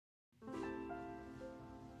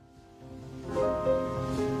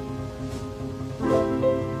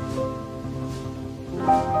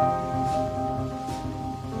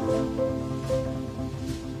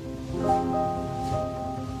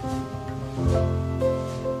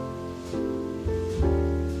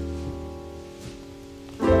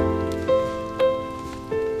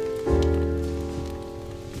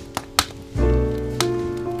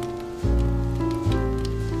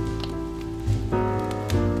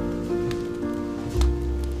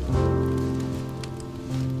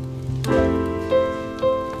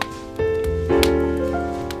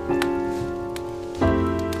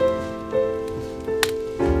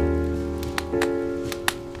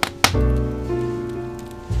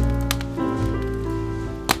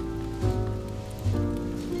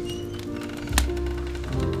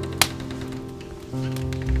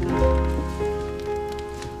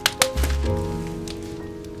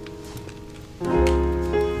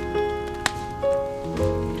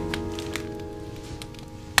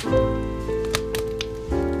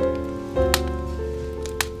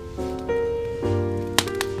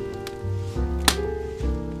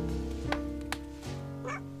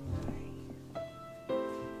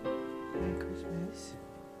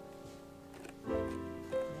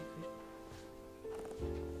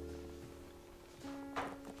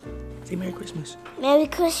Say Merry Christmas. Merry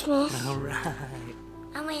Christmas. All right.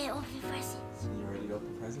 I'm ready to open presents. You ready to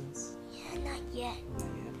open presents? Yeah, not yet. Not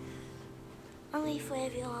yet. I'm ready for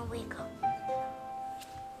everyone to wake up.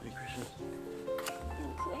 Merry Christmas.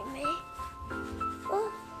 Okay, me.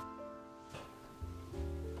 Oh.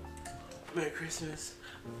 Merry Christmas.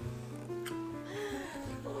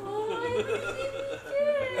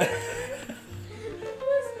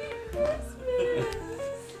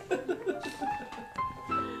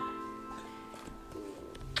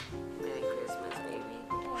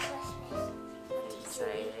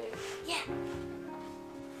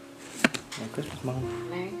 Merry Christmas, Mom.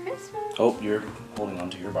 Merry Christmas. Oh, you're holding on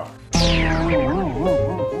to your box.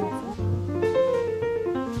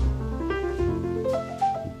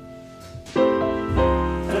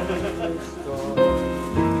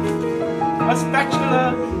 A spatula!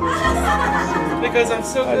 Because I'm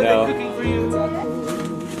so good at cooking for you.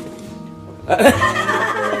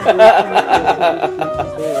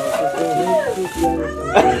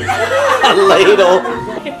 A ladle. No.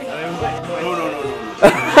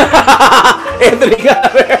 Anthony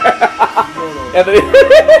got there. Anthony.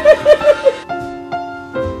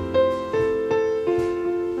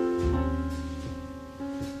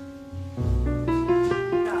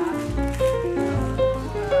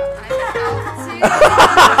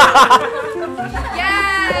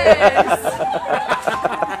 Yes!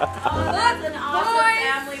 That's an awesome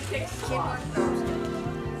family picture.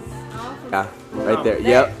 Yeah, right there.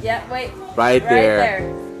 Yep. Yep, wait. Right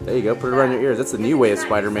there. There you go. Put it around your ears. That's the new way of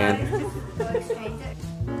Spider-Man.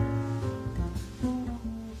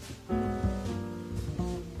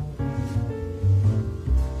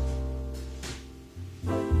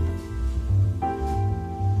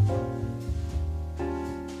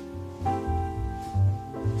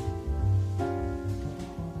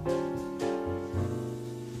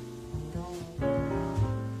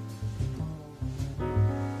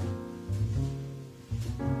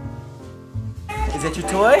 Is that your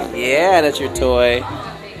toy? Yeah, that's your toy.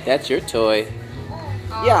 That's your toy.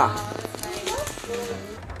 Yeah.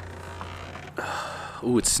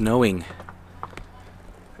 Ooh, it's snowing.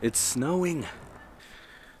 It's snowing.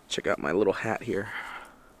 Check out my little hat here.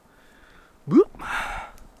 Boop.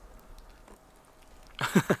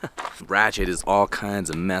 Ratchet is all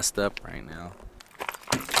kinds of messed up right now.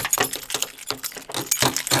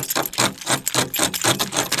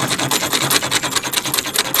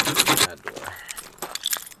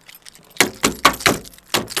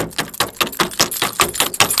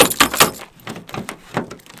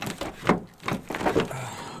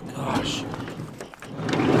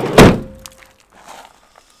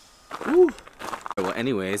 Well,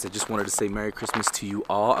 anyways, I just wanted to say Merry Christmas to you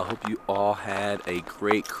all. I hope you all had a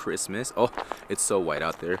great Christmas. Oh, it's so white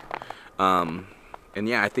out there. And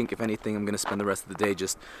yeah, I think if anything, I'm going to spend the rest of the day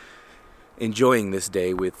just enjoying this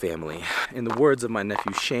day with family. In the words of my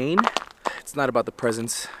nephew Shane, it's not about the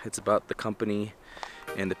presents, it's about the company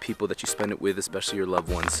and the people that you spend it with, especially your loved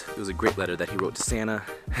ones. It was a great letter that he wrote to Santa,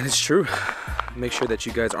 and it's true. Make sure that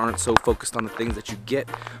you guys aren't so focused on the things that you get,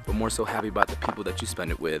 but more so happy about the people that you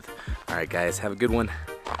spend it with. Alright guys, have a good one,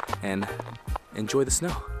 and enjoy the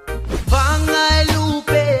snow. Fangai, lupe,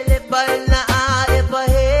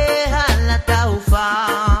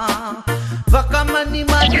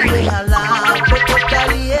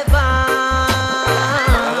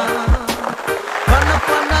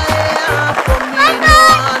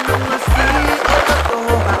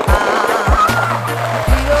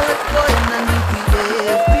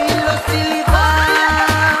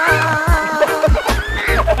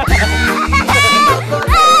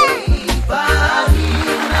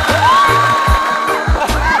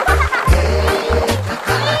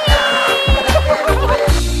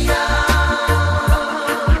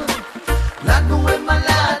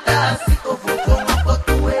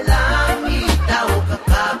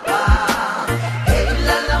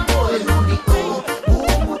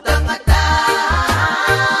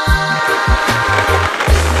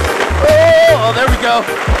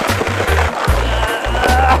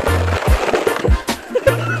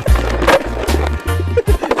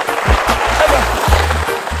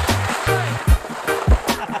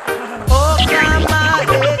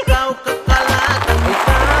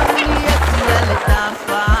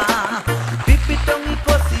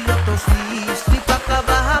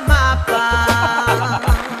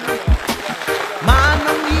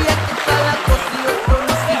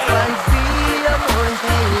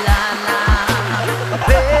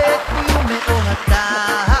 Hey.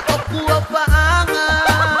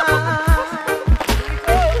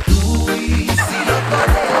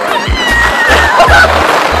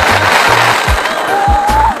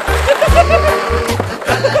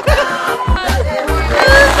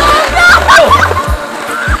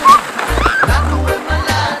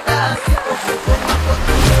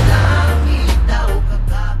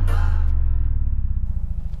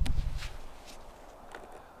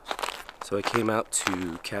 came out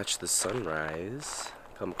to catch the sunrise.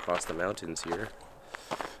 Come across the mountains here.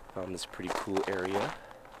 Found this pretty cool area.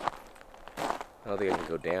 I don't think I can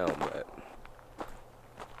go down, but...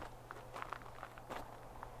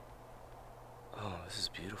 Oh, this is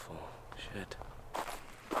beautiful. Shit.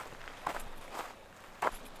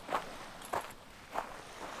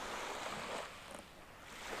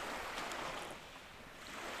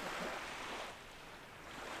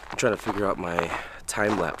 I'm trying to figure out my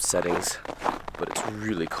time-lapse settings, but it's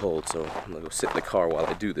really cold, so I'm gonna go sit in the car while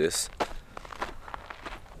I do this.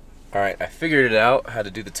 Alright, I figured it out, how to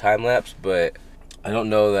do the time-lapse, but I don't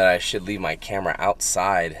know that I should leave my camera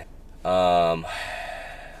outside. I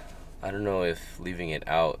don't know if leaving it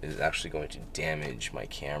out is actually going to damage my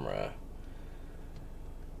camera.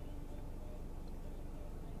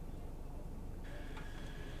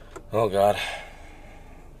 Oh God.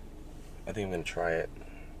 I think I'm gonna try it.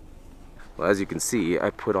 Well, as you can see, I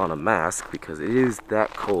put on a mask because it is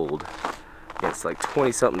that cold. It's like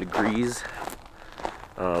 20-something degrees.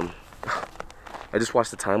 I just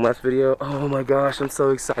watched the time-lapse video. Oh my gosh, I'm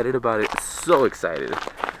so excited about it. So excited.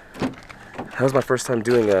 That was my first time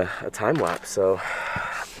doing a time-lapse, so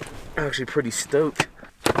I'm actually pretty stoked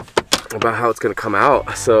about how it's gonna come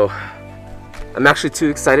out. So I'm actually too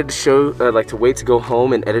excited to show, to wait to go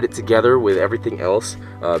home and edit it together with everything else,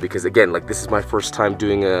 because again, like, this is my first time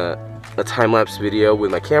doing a time-lapse video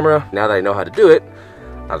with my camera. Now that I know how to do it,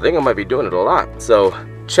 I think I might be doing it a lot. So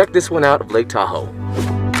check this one out of Lake Tahoe.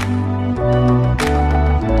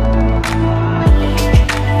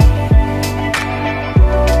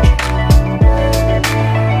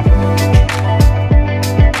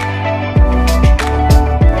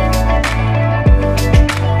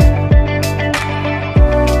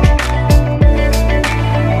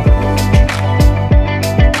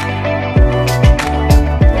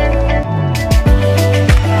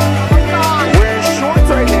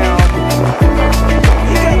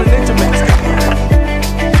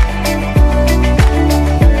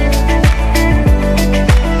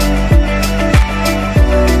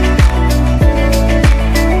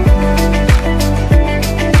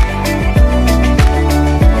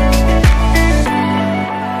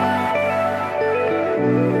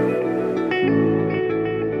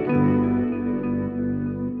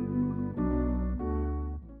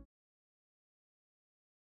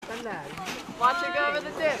 Watch her go over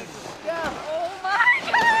the dip. Go. Oh my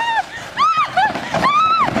God!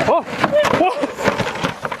 Oh, whoa.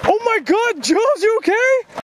 Oh my God, Jules, you okay?